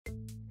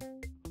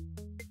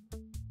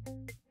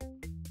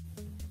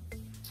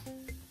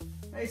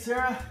Hey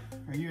Sarah,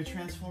 are you a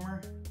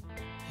transformer?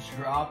 'Cause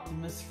you're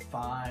Optimus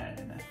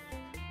fine.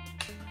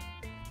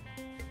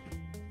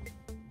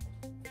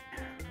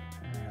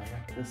 I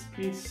got this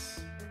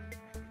piece.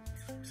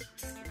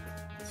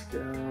 Let's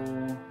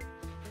go.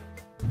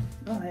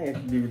 Oh hey, I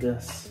can do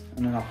this.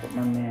 And then I'll put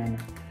my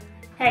man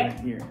right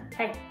here.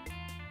 Hey.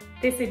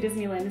 They say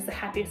Disneyland is the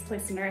happiest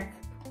place on earth.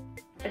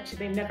 Bet you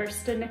they've never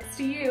stood next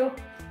to you.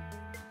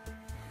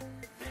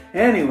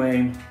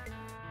 Anyway.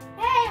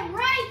 Hey, I'm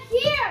right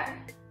here!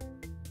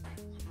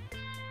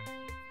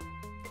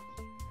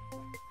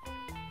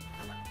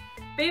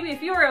 Baby,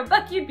 if you were a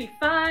buck, you'd be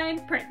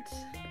fine print.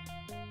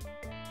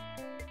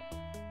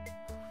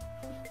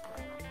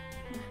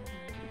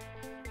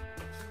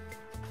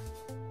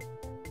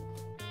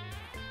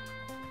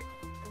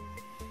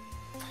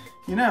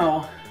 You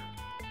know,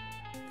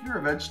 if you're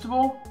a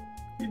vegetable,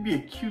 you'd be a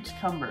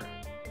cucumber.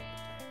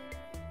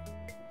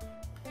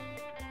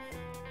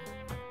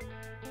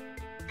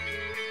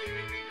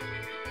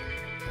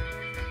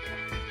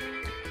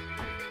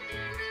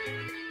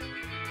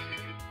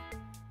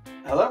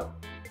 Hello?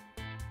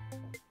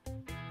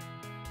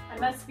 I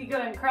must be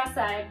going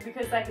cross-eyed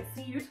because I could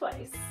see you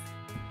twice.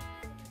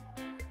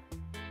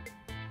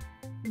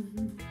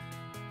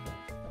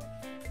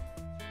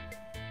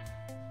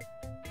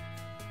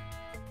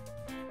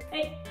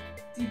 Hey,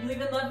 do you believe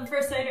in love at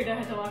first sight or do I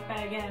have to walk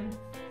by again?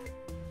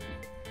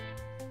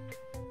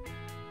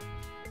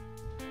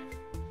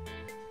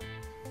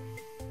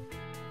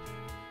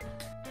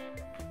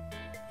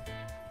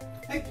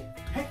 Hey,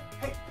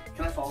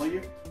 can I follow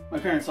you? My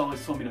parents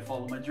always told me to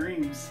follow my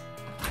dreams.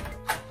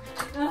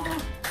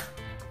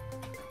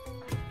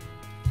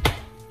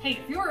 Hey,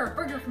 if you were a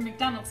burger from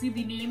McDonald's, you'd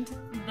be named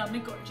the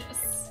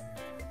McGorgeous.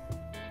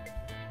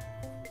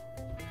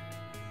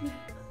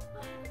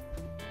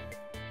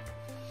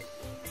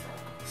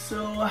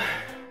 So,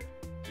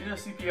 you know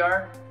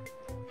CPR?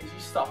 Because you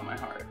stopped my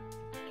heart.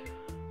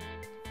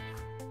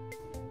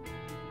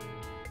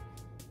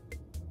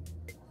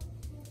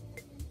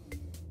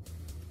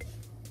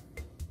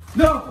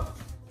 No!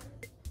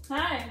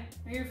 Hi,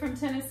 are you from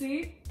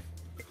Tennessee?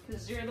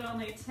 Because you're the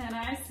only 10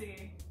 I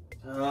see.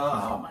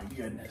 Oh my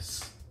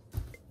goodness.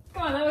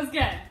 Come on, that was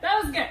good.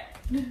 That was good.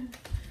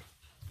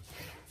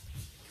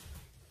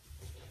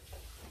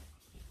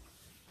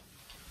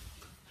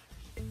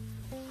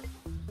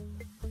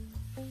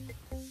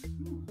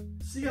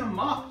 See, a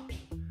mop.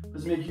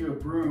 Let's make you a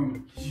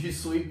broom. You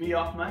sweep me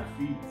off my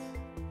feet.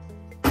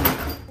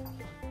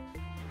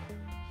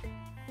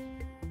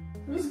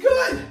 It was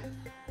good.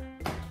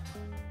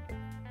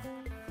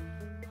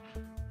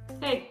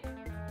 Hey,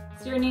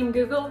 is your name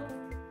Google?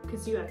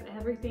 Because you have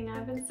everything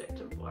I've been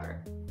searching for.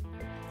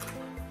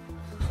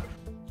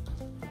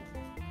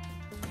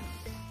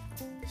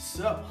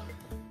 So,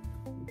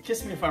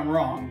 kiss me if I'm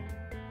wrong,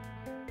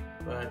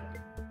 but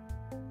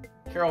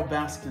Carol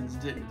Baskins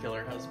didn't kill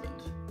her husband.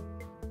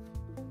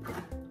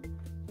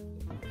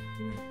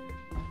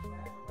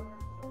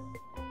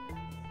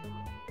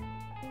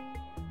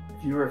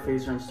 If you were a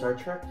phaser in Star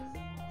Trek,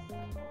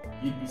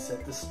 you'd be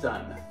set to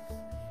stun.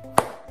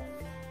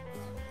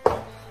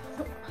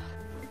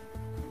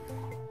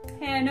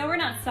 Hey, I know we're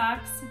not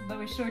socks, but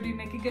we sure do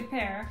make a good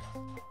pair.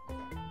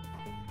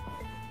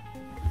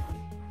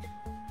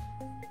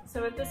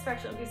 So with this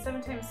fraction, it'll be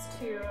 7 times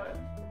 2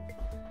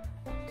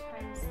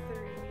 times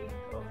 3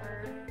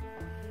 over...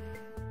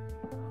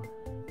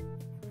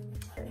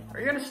 Hey,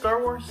 are you into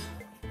Star Wars?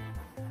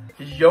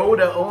 Is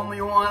Yoda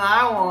only one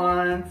I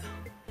want?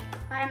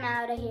 I'm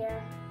out of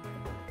here.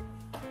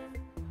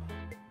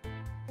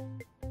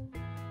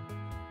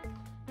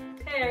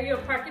 Hey, are you a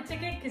parking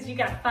ticket? Because you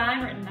got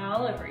fine written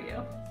all over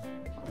you.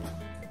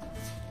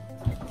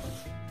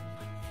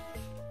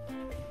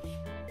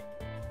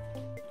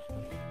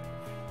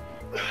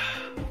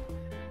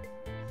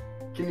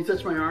 Can you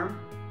touch my arm?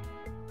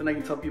 Then I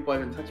can tell people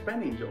I've been touched by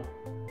an angel.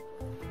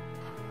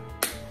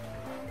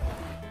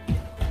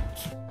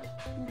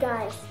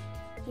 Guys,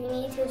 you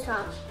need to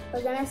stop.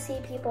 We're gonna see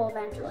people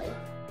eventually.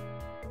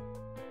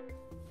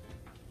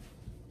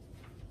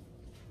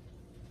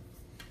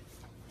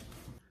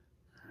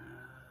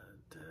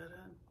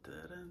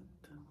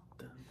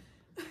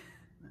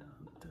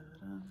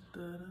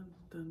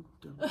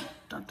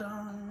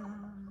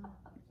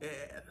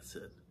 Yeah, that's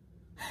it.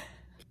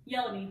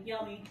 Yell at me,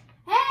 yell at me.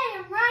 Hey,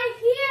 I'm right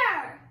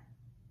here!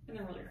 And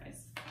then roll your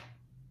eyes.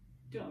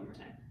 Do it one more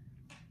time.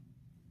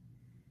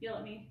 Yell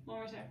at me one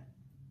more time.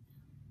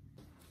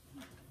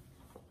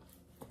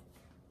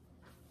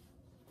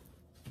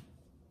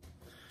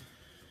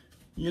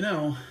 You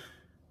know,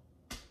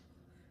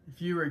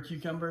 if you were a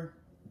cucumber,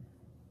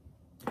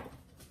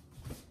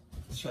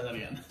 let's try that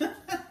again.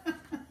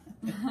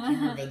 If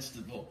you were a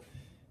vegetable.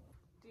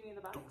 Do you need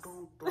the box?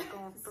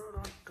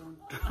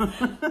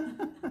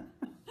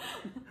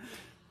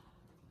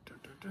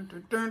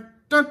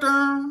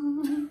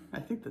 I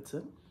think that's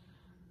it.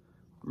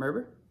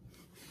 Remember?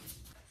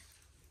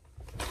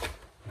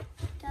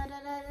 Da da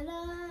da da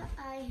da.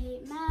 I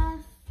hate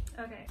math.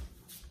 Okay.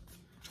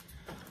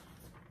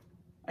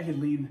 I could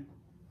lead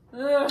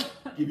Ugh.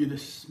 Give you the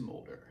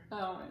smolder.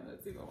 Oh man,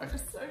 that's even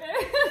worse.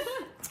 Okay.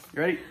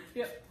 You ready?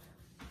 Yep.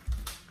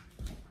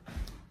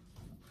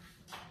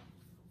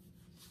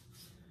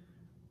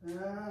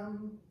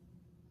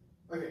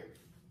 Okay.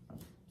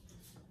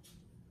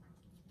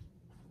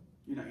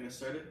 You're not gonna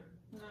start it?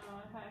 No,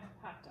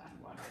 I have to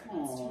add water.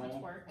 It's too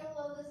much work. I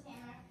love this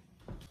hammer.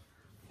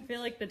 I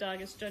feel like the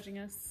dog is judging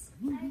us.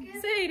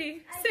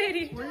 Sadie,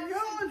 Sadie, Where are you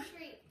going?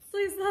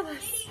 please love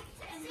us.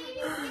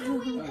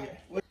 Okay.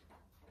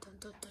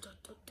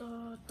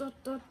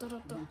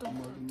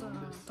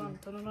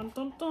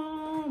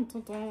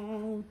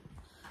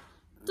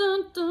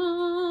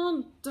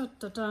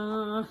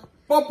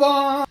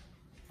 Ba-ba!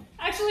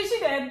 Actually, she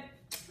did.